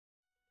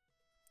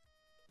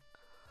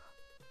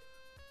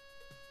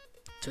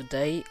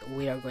Today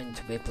we are going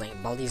to be playing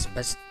Baldi's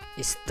Best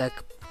is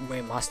Stuck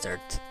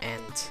Remastered,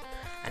 and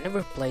I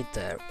never played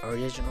the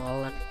original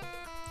one,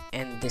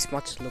 and this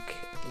mod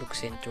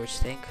looks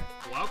interesting.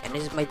 And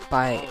it's made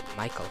by Baldi.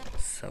 Michael,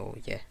 so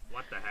yeah.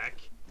 What the heck?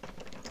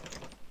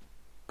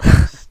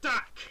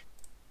 Stuck!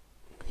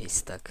 He's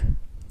stuck.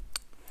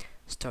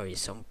 Story: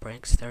 some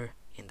prankster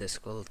in the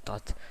school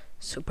taught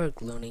super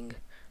gluing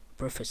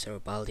Professor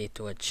Baldi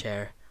to a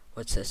chair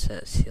with such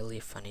a silly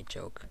funny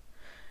joke.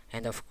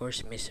 And of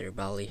course Mr.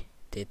 Baldi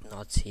did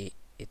not see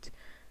it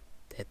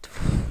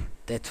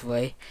that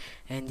way,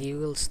 and he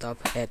will stop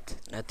at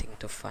nothing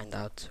to find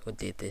out who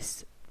did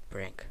this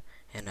prank.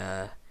 And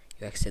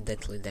you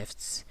accidentally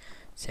left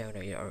 7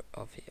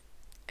 of you.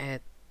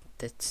 And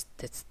that's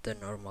the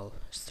normal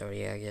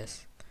story, I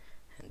guess.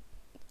 And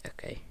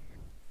okay,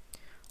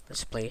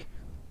 let's play.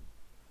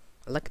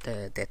 I like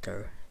the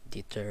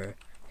deter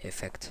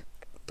effect.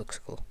 Looks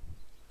cool.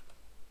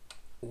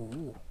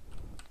 Ooh,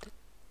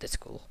 that's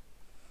cool.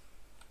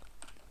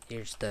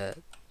 Here's the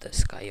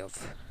sky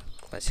of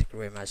classic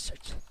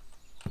remastered.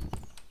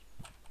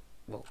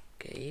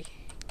 Okay.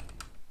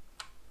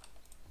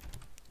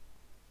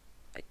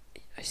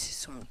 I see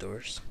some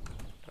doors.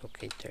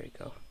 Okay, there you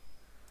go.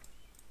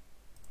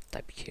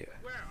 Type here.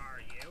 Where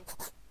are you?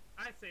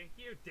 I think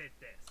you did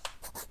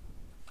this.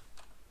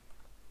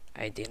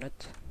 I did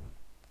not.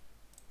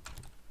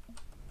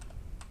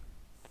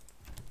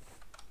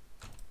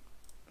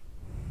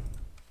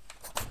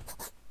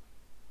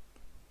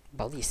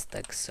 Baldi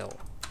stuck, so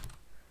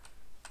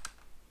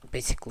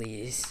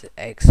basically it's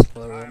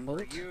explorer Time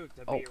mode. for you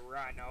to Oh. be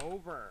run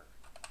over.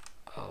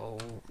 Oh,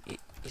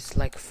 it's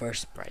like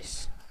first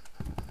prize.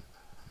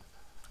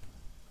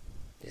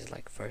 It's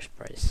like first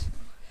prize.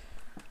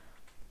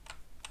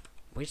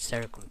 Where's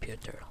their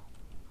computer?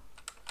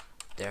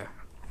 There.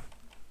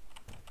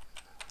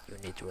 You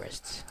need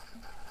rest.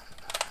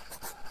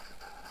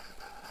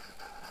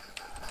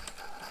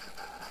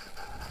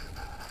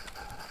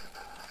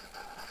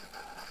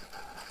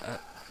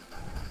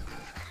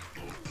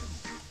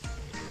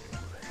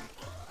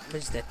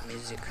 What's that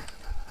music?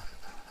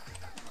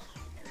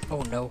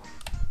 Oh no.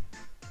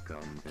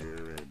 Come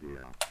here,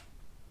 India.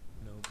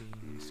 No being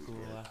in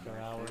school after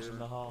hours in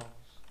the halls.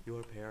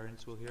 Your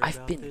parents will hear I've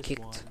about been this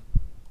kicked. one.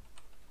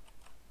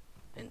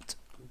 And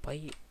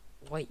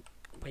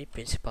why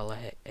principal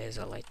has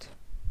a light?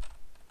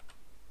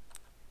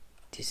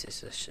 This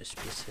is a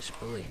suspicious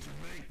bully.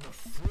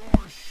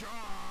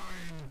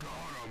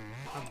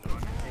 I'm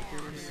gonna take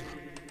your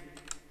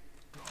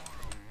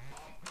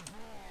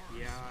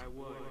Yeah, I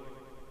would.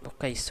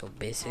 Okay, so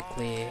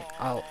basically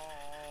all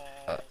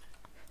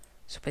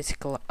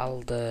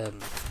the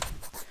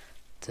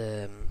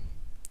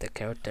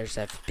characters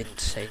have been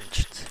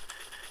changed.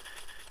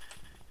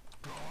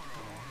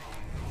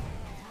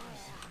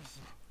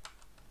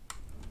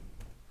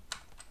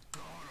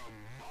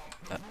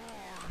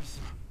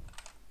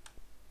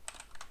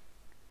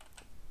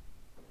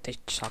 The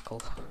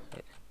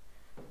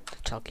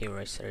chalk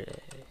eraser,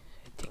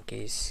 I think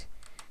is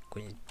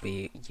going to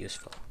be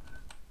useful.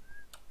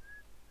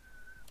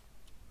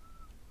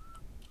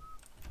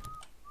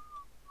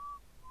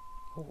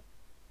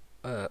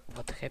 Oh,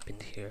 what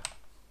happened here?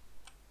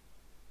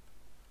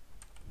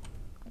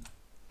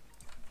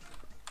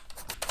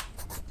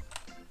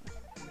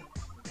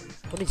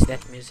 What is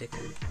that music?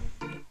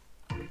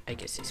 I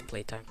guess it's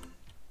playtime.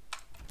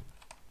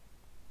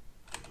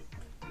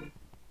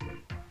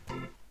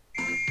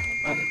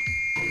 No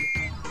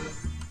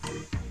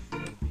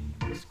being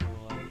in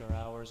school after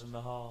hours in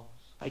the halls.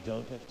 I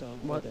don't have time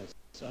for What? this.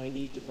 I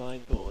need to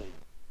find boy.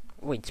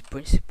 Wait,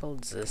 principal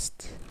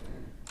just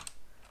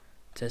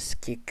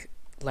kick,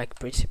 like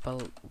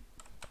principal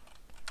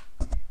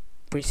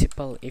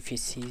if he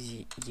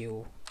sees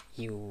you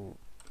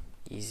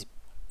is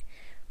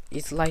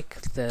it's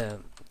like the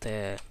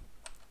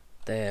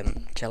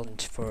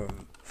challenge for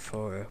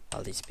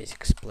Baldi's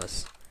Basics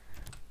Plus,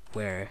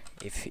 where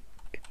if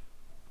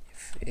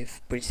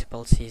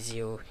principal sees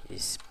you,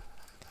 is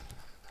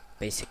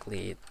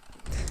basically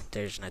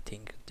there's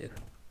nothing to do.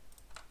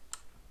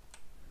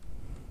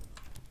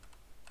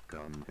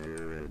 Come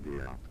here,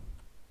 India.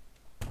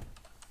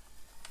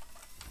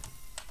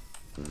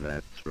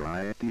 That's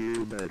right,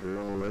 you better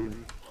already.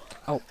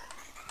 Oh,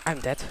 I'm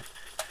dead.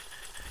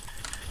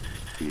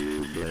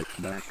 You get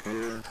back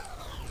here.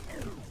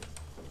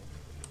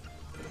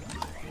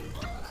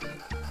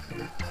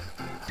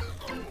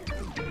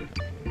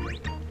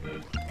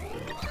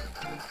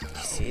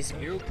 He sees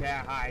me. You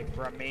can't hide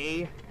from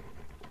me.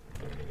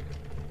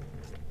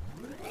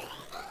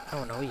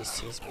 Oh no, he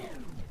sees me.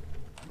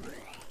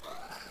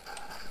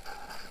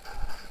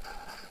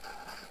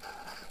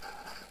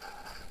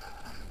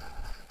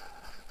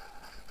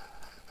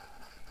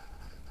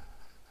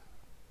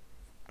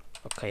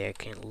 Okay, I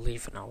can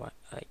leave now,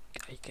 I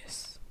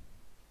guess.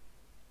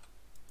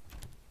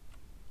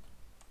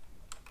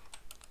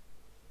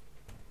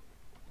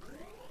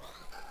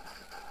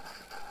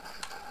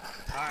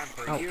 Time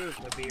for Oh. you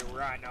to be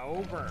run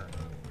over.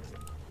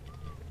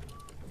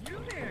 You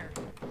there!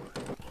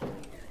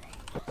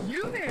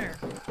 You there!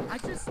 I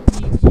just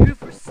need you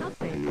for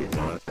something.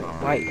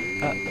 Why?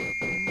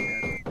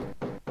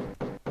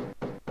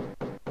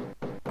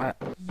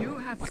 You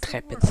have What some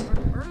happened?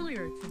 word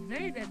earlier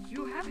today that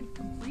you haven't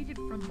completed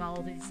from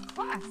Baldi's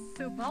class.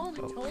 So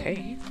Baldi told Okay.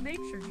 me to make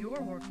sure your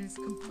work is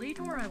complete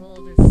or I will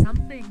do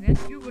something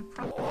that you would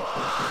probably...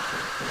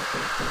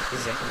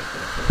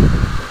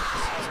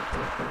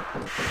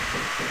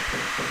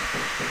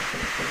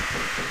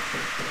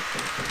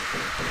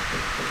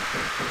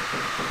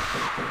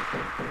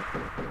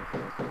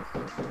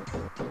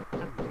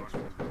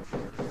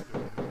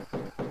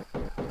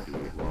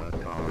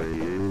 What are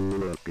you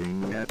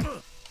looking at?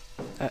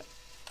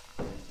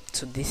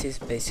 So this is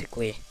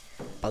basically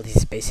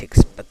Baldi's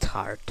basics, but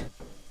hard.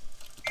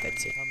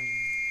 That's it. Coming.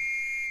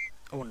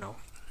 Oh no.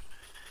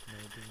 No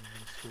being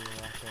in school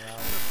after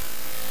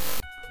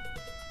hours.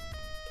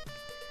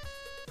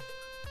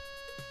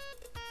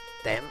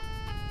 Damn.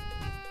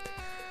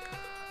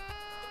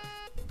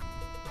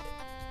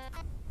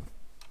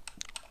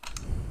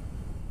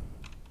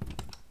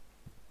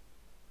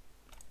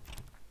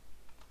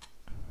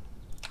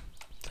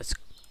 Let's.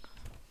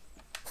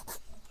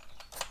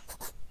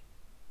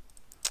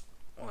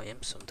 Oh, I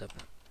am summed up.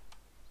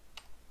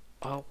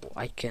 Oh,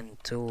 I can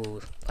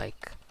do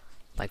like.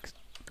 What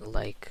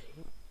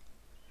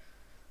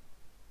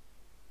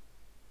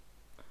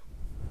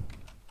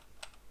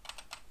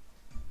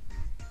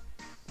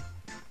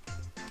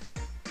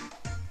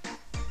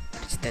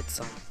is that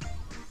song?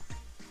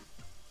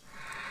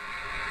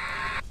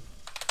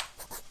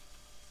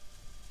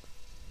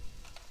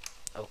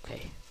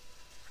 Okay.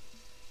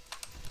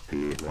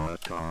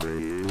 What are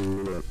you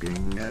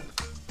looking at?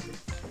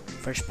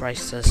 First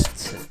prize just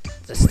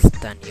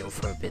stun you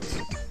for a bit.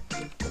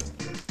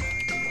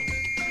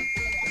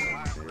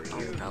 Oh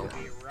no.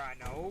 Be run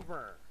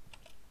over.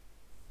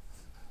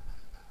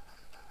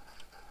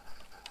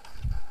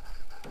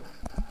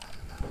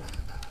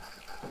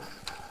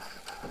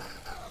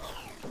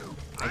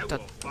 I I will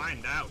thought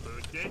find out who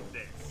did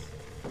this.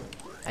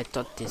 I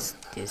thought this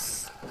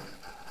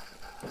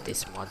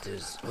mod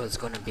was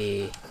gonna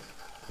be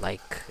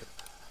like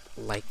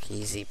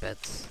easy,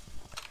 but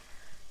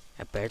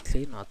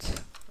apparently not.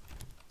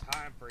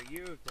 Time for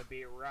you to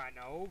be run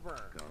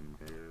over. Come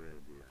here,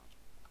 idiot.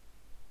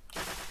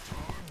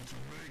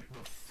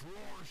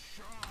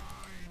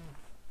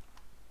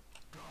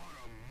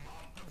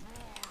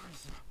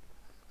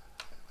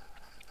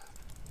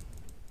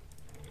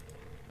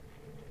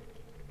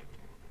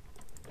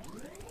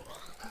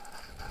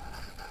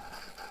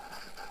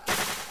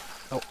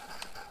 Oh,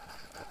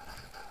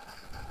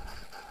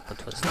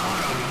 what was that?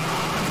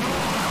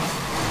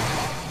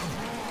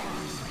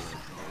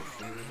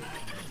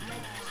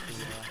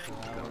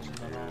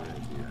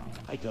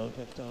 I don't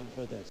have time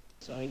for this.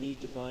 So I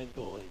need to find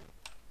Baldi.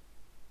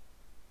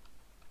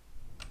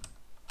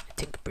 I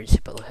think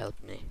principal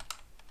helped me.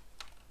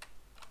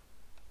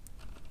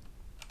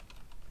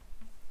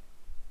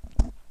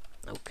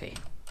 Okay,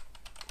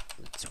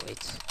 let's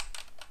wait.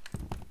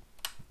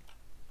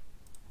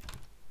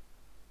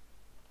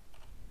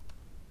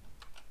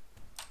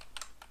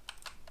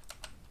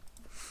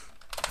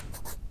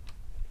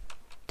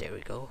 There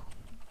we go.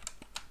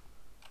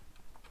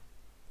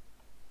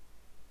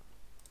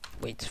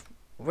 Wait,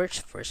 where's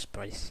first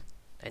prize?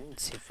 I didn't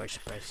see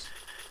first prize.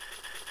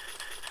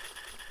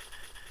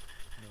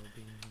 No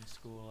being in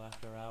school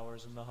after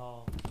hours in the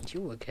hall.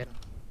 You again.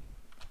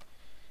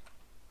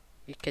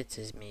 You can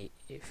tease me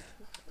if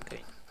I'm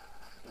going.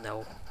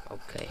 No,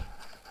 okay.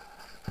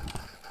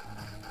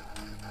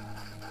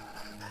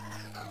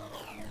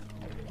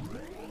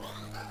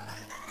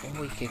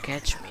 Oh, you can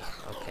catch me.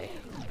 Okay.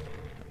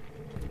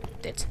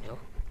 That's new.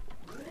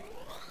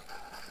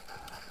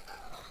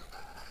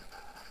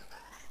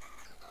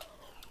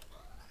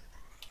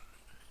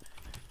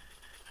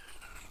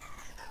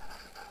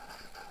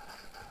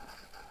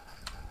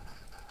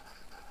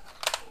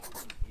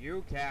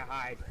 You can't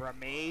hide from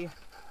me.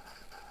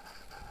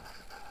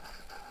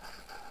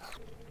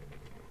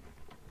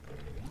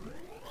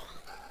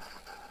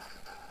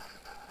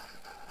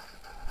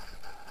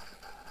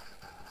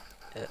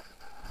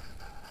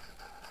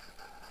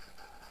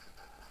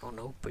 Oh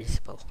no,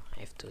 principal. I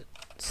have to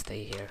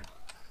stay here.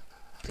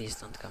 Please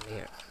don't come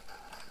here.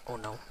 Oh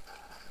no.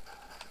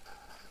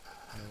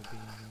 No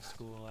being in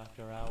school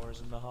after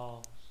hours in the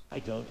halls. I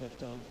don't have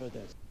time for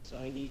this. So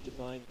I need to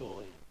find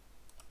Baldi.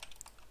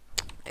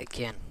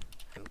 Again.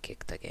 I'm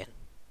kicked again.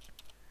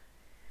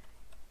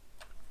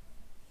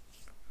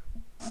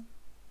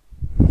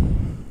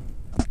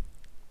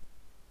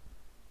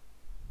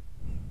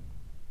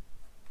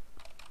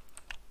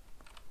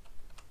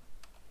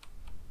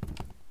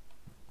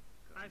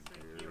 I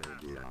think you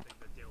have something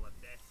to do with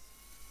this.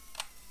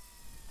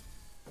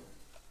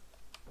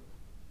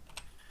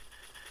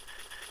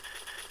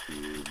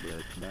 You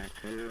get back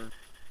here.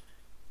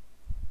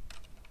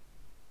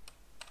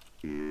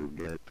 You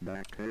get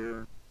back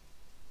here.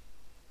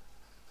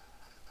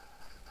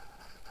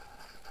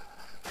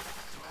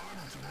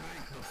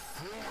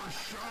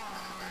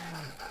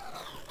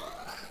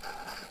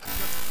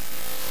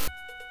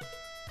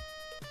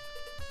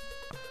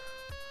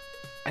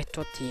 I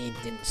thought he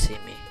didn't see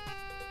me.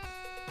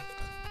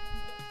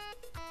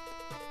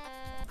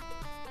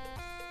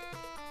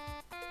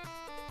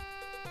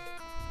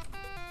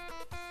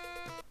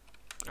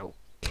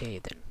 Okay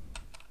then.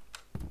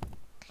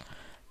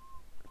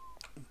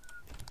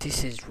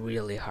 This is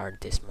really hard,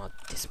 this mod.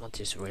 This mod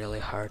is really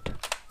hard.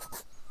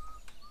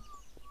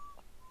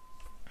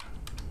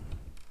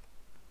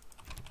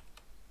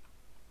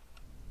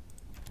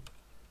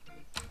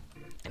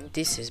 And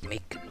this is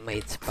made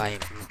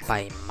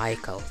by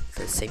Michael,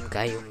 the same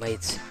guy who made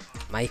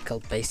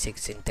Michael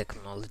Basics in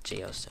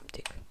Technology or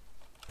something.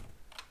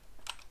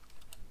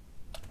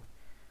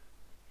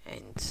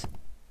 And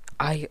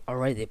I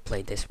already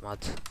played this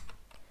mod,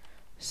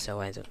 so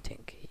I don't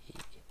think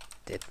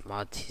that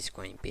mod is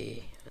going to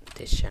be on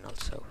this channel,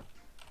 so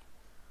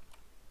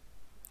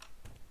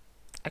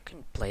I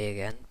can play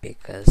again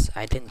because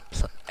I didn't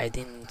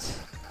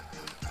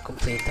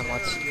complete the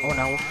mod. Oh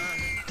no!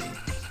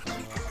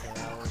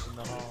 After hours in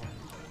the hall.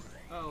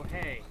 Oh,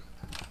 hey.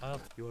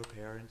 Your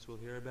parents will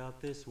hear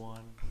about this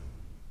one.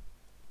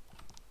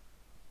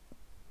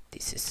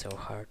 This is so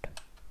hard.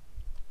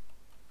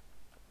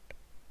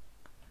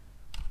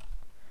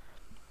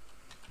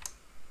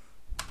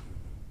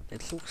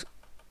 It looks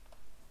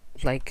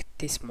like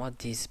this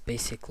mod is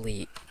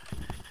basically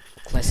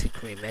classic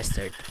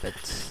remastered,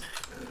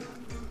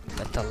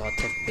 but a lot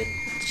have been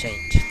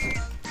changed.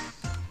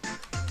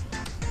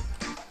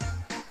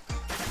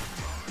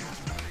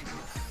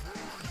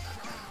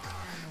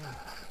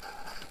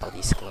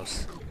 Baldi's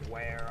close.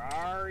 Where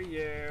are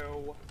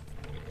you?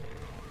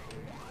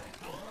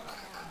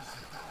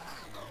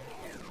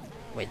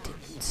 Wait,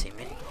 didn't see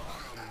me.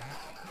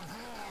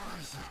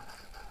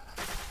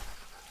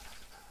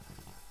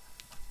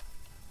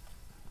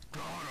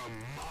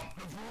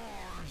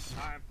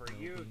 Time for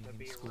you to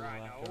be School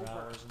run after over.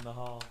 hours in the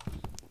hall.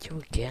 You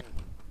again.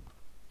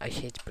 I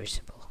hate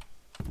principal.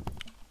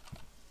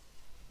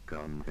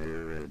 Come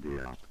here,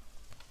 idiot.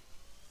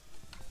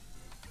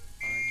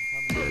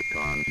 I'm coming. Get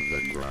on the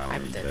I'm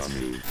ground, dead.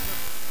 dummy.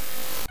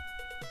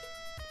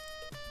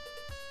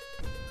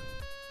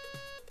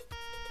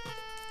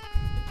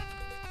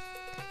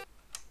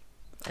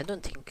 I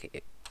don't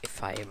think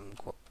if I am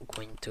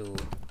going to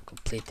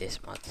complete this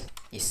mod,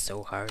 it's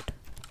so hard.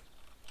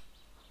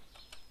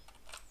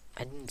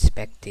 I didn't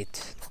expect it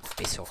to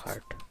be so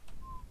hard.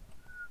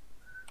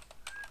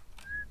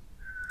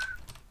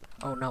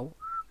 Oh no,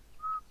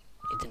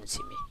 he didn't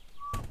see me.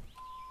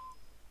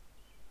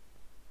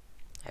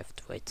 I have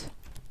to wait.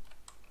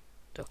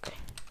 Okay.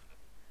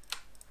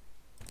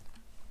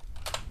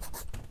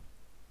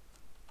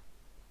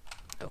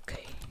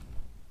 Okay.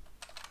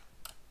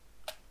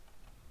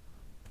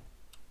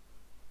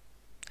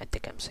 I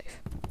think I'm safe.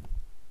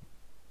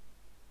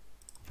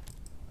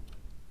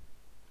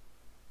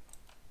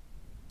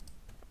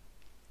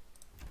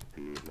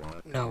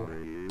 What No.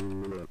 are you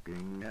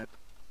looking at?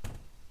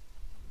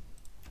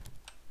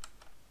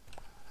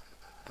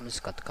 I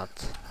just got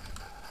caught.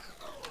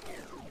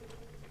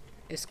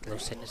 It's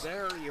close enough.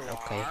 There you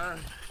Okay. are.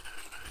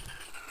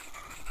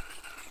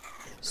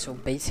 So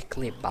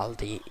basically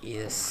Baldi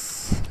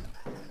is...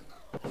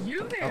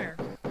 You there!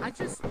 I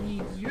just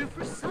need you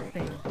for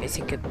something.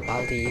 Basically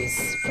Baldi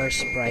is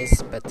first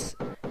prize but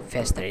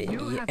faster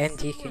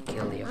and he can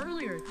kill you.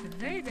 Earlier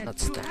today that Not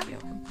you stun haven't you.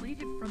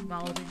 completed from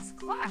Baldi's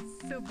class.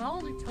 So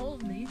Baldi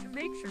told me to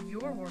make sure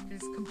your work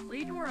is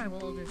complete or I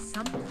will do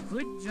some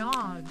good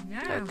job.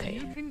 Now Okay.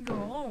 you can go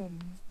home.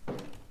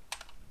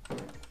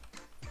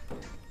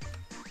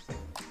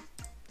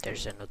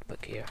 There's a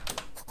notebook here.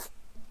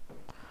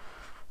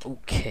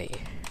 Okay.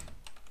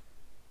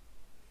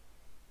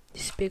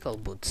 These Beagle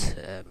boots,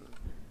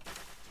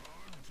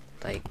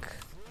 like,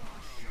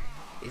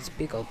 is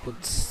Beagle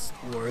boots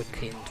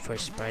work in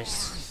first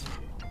prize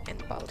and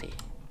Baldi?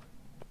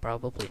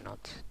 Probably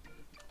not.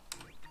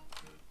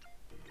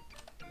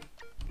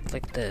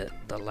 Like the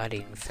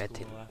lighting fat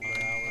in School after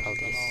hours in the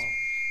Baldi's. hall.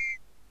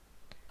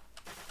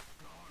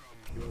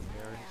 Your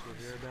parents will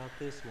hear about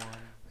this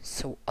one.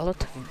 So a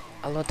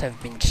lot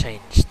have been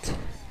changed.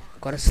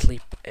 Gotta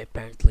Sleep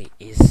apparently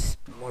is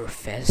more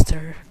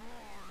faster.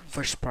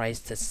 First prize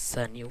that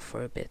stun you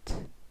for a bit.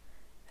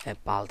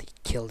 Baldi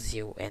kills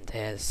you and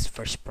has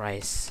first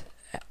prize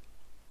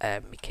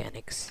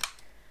mechanics.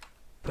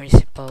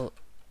 Principal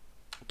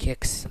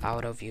kicks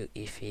out of you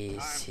if he Time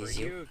for sees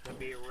you, you to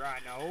be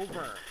run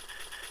over.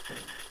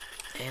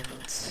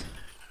 and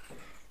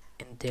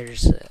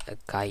there's a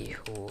guy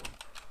who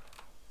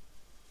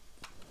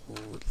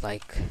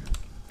like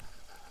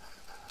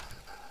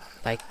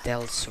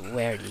tells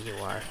where you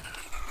are.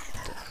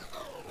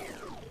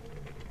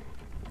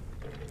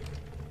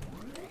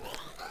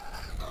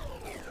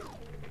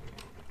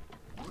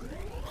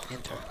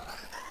 Enter.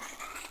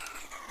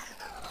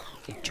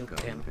 He juked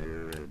him. Come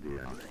here,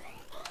 idiot.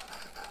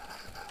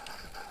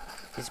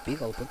 Is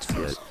Beagle put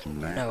first? Get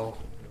smacked. No.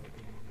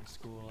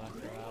 School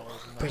after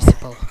hours in the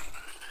Principal.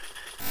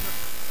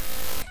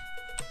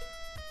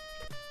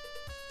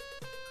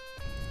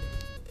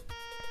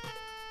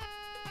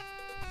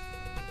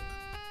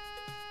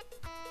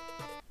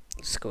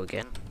 Let's go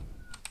again.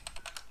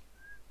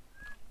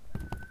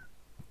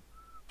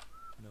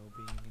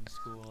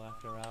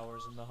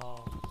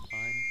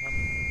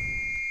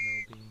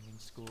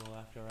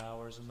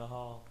 hours in the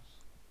halls.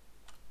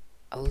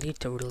 I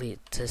literally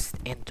just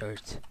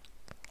entered.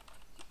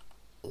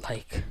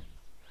 Like,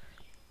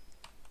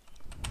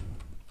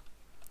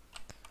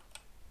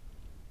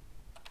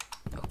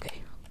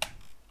 okay,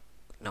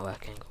 now I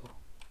can go.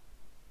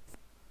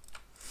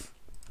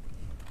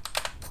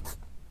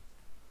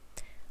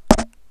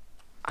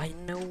 I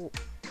know.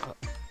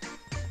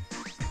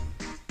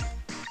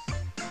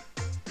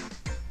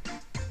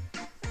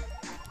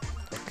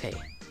 Okay,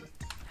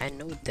 I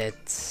know that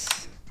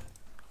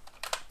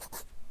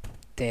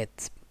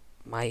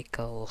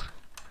Michael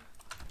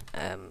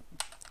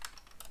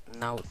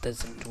now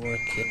doesn't work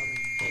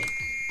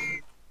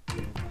No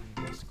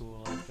being in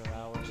school after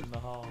hours in the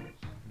halls.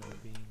 No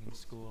being in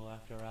school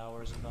after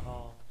hours in the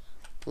halls.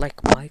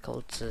 like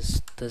Michael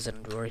just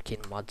doesn't work in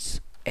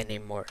mods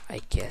anymore,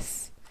 I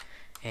guess,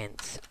 and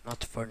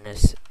Not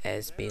Furnace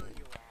has been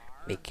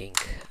making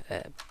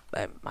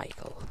a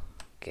Michael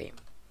game.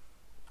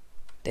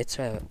 That's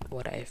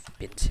what I've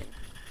been seeing.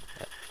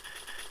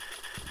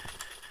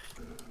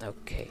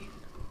 Okay.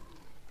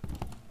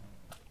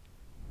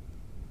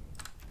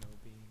 No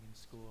being in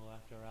school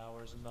after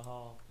hours in the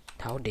halls.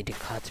 How did he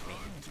cut me?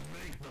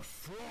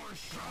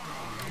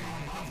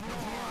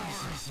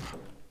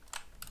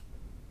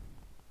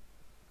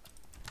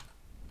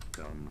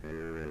 Come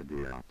here,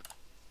 idiot.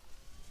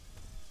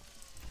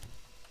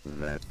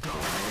 That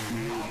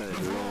you that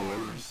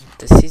roll.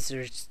 The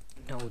scissors,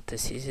 no, the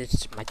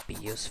scissors might be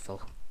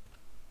useful.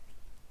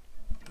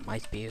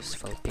 Might be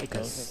useful I don't have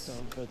because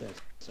time for this.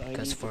 I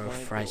because need to for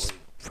find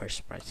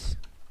first price.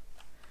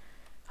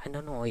 I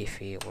don't know if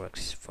he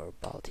works for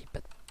Baldi,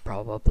 but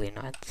probably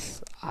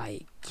not,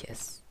 I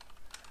guess.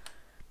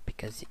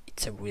 Because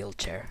it's a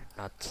wheelchair,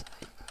 not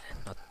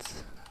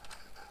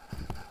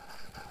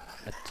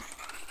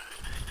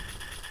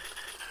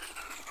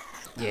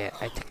yeah,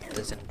 I think it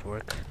doesn't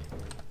work.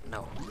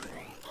 No.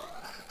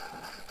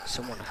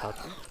 Someone help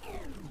me.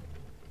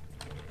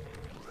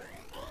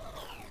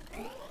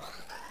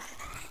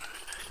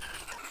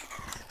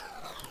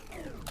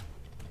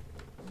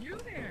 You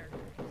there?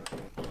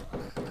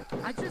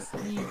 I just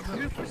need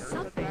you for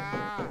something.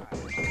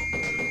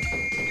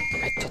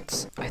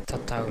 I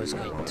thought I was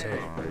going to.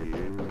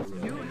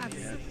 You have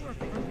support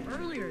from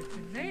earlier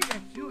today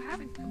that you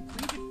haven't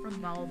completed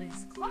from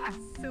Baldi's class.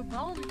 So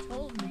Baldi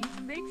told me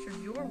to make sure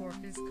your work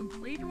is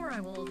complete or I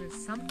will do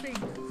something.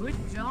 Good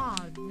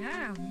job.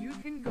 Now you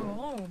can go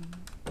home.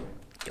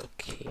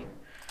 Okay.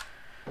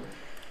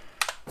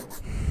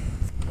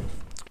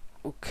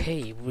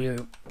 Okay, we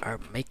are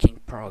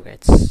making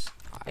progress.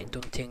 I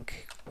don't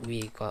think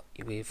we've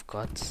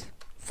got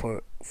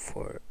four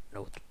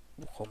note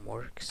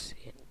homeworks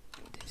in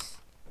this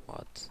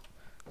mod,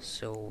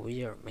 so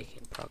we are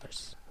making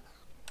progress.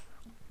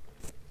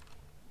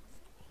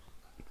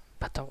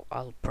 But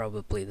I'll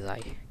probably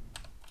die.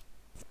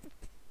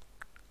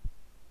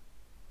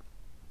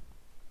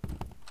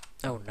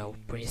 Oh no,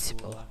 Being in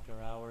principal. school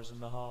after hours in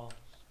the halls.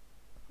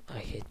 I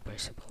hate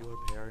principal. Your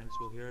parents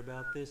will hear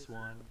about this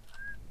one.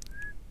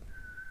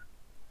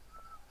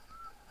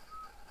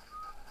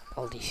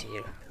 Baldi's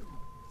here.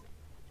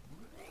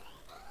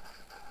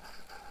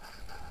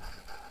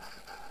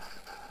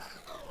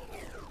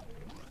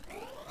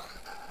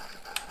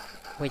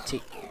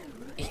 Wait,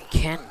 he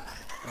can.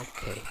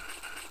 Okay.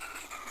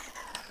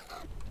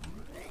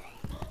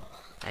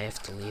 I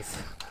have to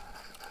leave.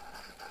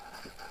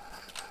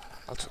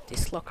 Also,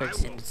 this locker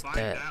is in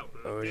the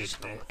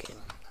original game.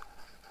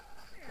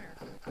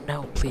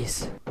 No,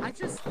 please. I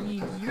just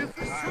need you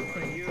for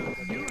something.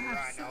 You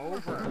have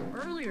support from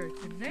earlier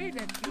today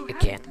that you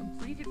Again. haven't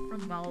completed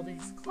from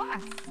Baldi's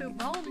class. So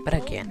Baldi But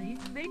told again. me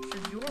to make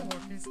sure your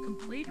work is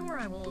complete or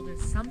I will do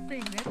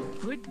something.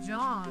 Good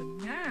job.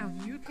 Now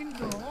you can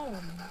go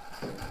home.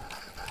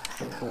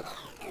 Oh.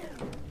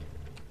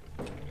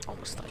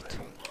 Almost died.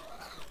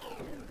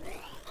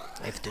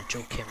 I have to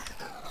joke him.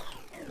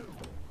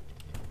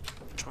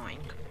 Trying.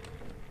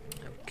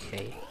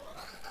 Okay.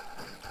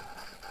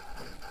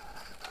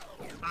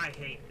 I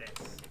hate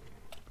this.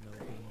 No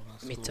being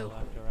in Me school too.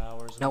 after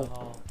hours No. in the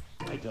halls.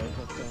 I don't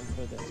have time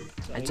for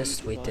this. I need just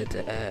to find waited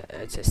gold.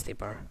 a SD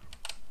bar.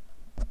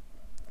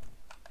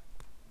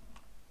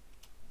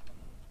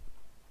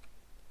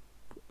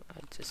 I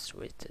just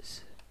waited.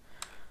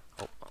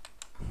 Oh.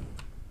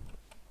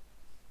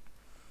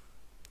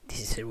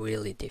 This is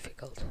really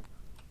difficult.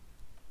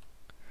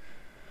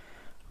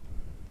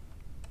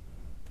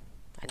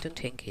 I don't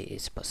think it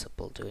is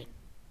possible to win.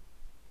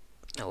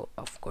 No,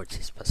 of course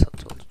it's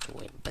possible to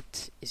win,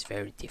 but it's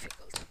very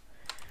difficult.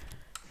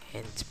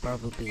 And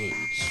probably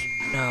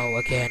no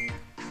again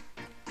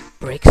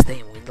breaks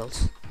the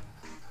windows.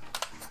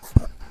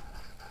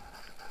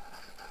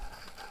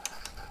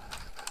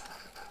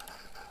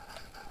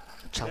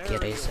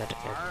 Chalkira is at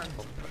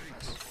home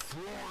purpose.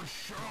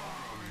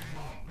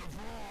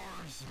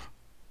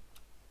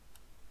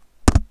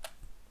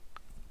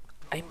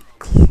 I'm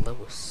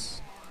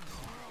close.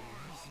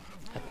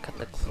 I'm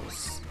kinda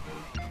close.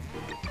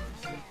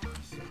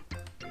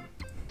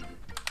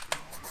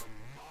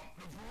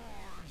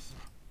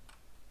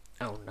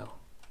 Oh no.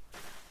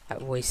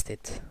 wasted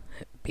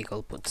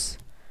pickle boots.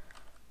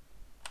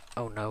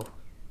 Oh no.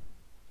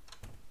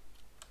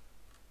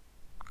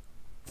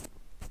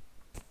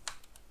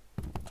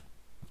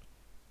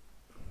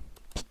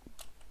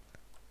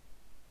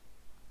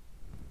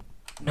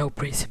 No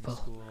principal.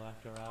 School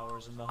after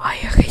hours in the I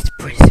hall. hate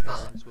principal.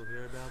 Parents will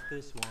hear about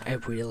this one. I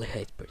really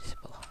hate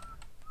principal.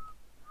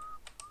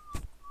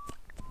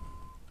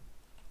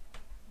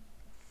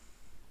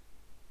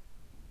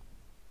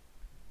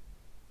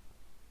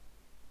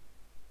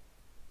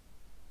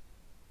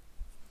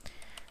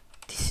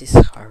 This is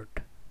hard.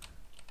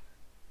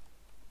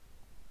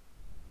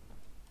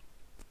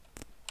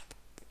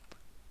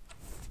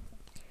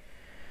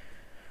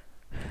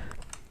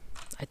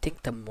 I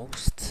think the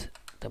most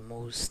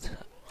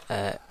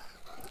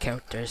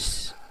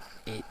characters,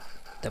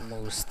 the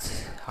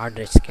most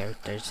hardest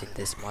characters in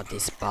this mod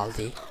is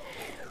Baldi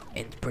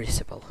and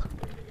Principal,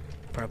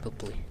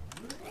 probably.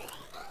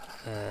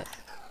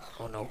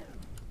 Oh no.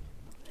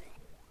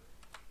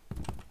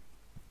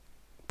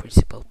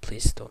 Principal,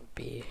 please don't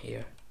be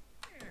here.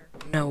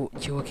 No,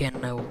 you again,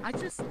 no. I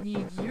just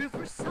need you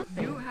for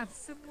something. You have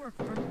some work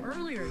from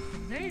earlier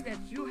today that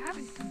you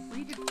haven't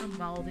completed from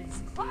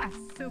Baldi's class.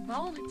 So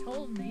Baldi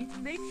told me to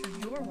make sure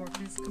your work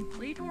is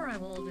complete or I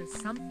will do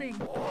something.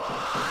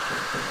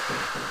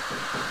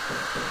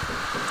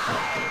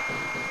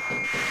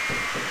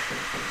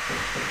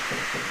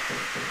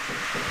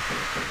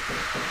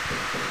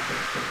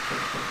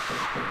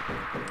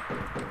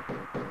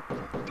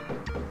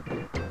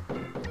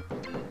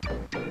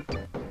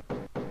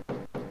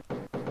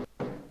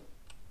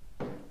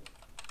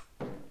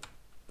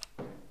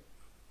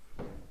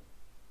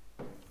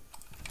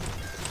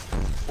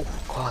 Oh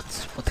god,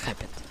 what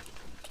happened?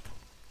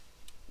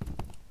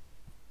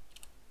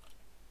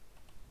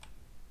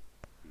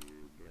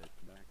 You get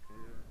back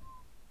here.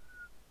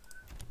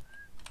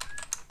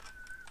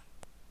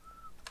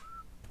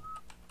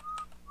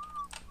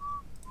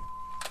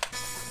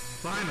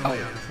 Finally,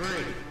 Oh. I'm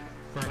free.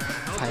 For not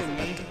 5 helping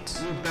me,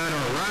 buttons. you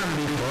better run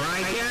before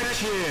I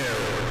get you.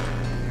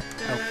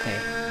 Okay.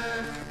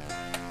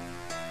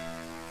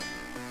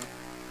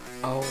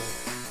 Oh,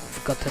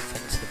 forgot to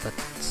fix the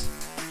buttons.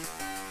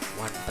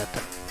 1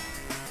 button.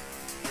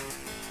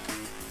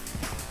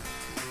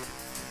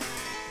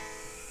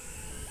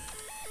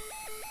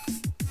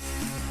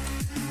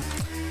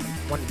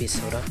 One B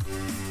soda.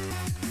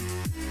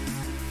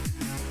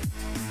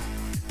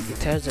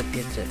 It has a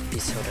bit of B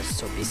soda,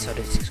 so B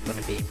soda is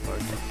gonna be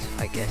important,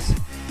 I guess.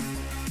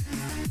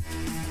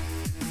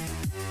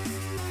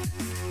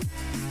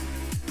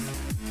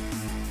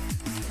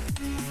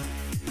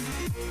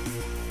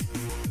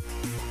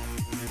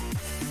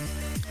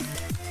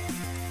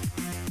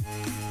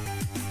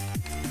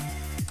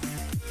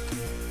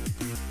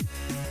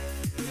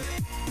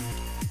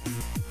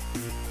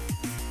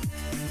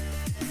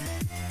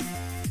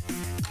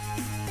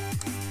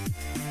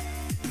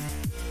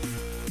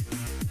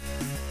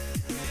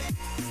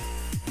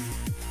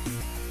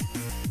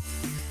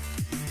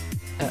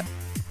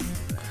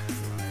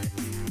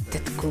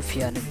 That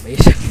goofy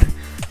animation.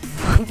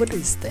 What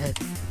is that?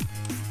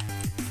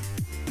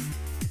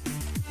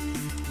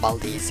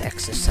 Baldi is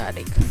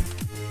exercising.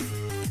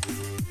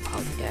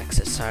 Baldi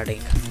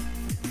exercising.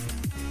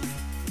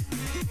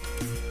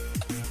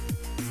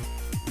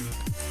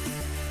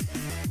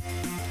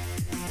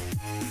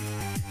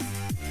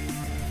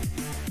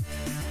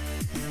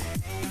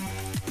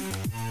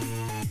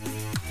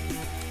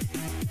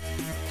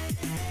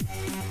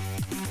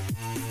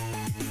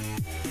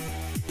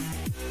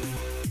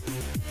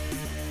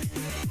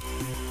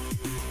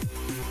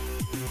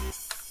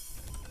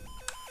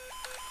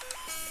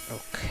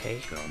 Okay.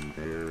 Come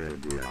here,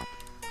 idiot.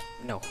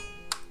 No.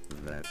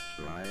 That's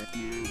right,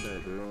 you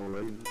better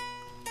always.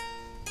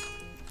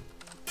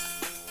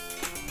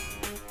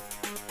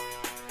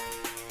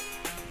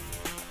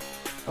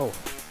 Oh,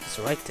 it's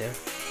right there.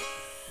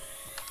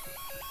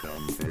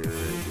 Come here,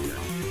 idiot.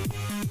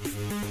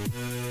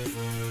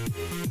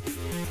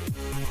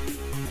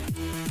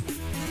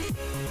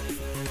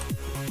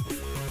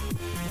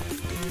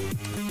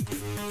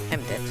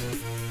 I'm dead.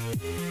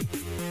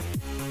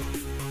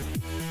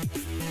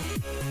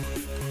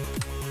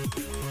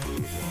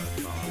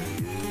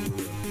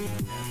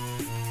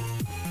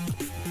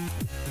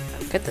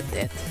 I'm kinda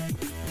dead.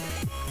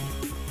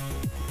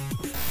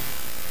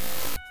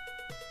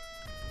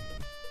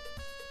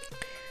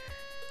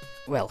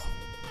 Well,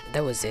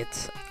 that was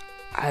it.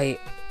 I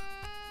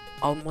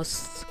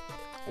almost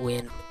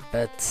win,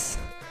 but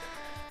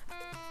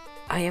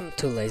I am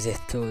too lazy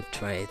to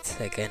try it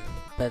again.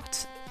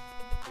 But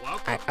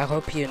Welcome. I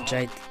hope you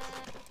enjoyed.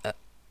 What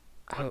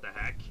the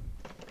heck?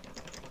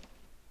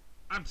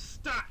 I'm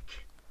stuck.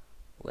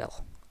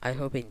 Well, I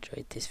hope you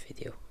enjoyed this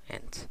video,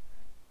 and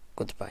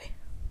goodbye.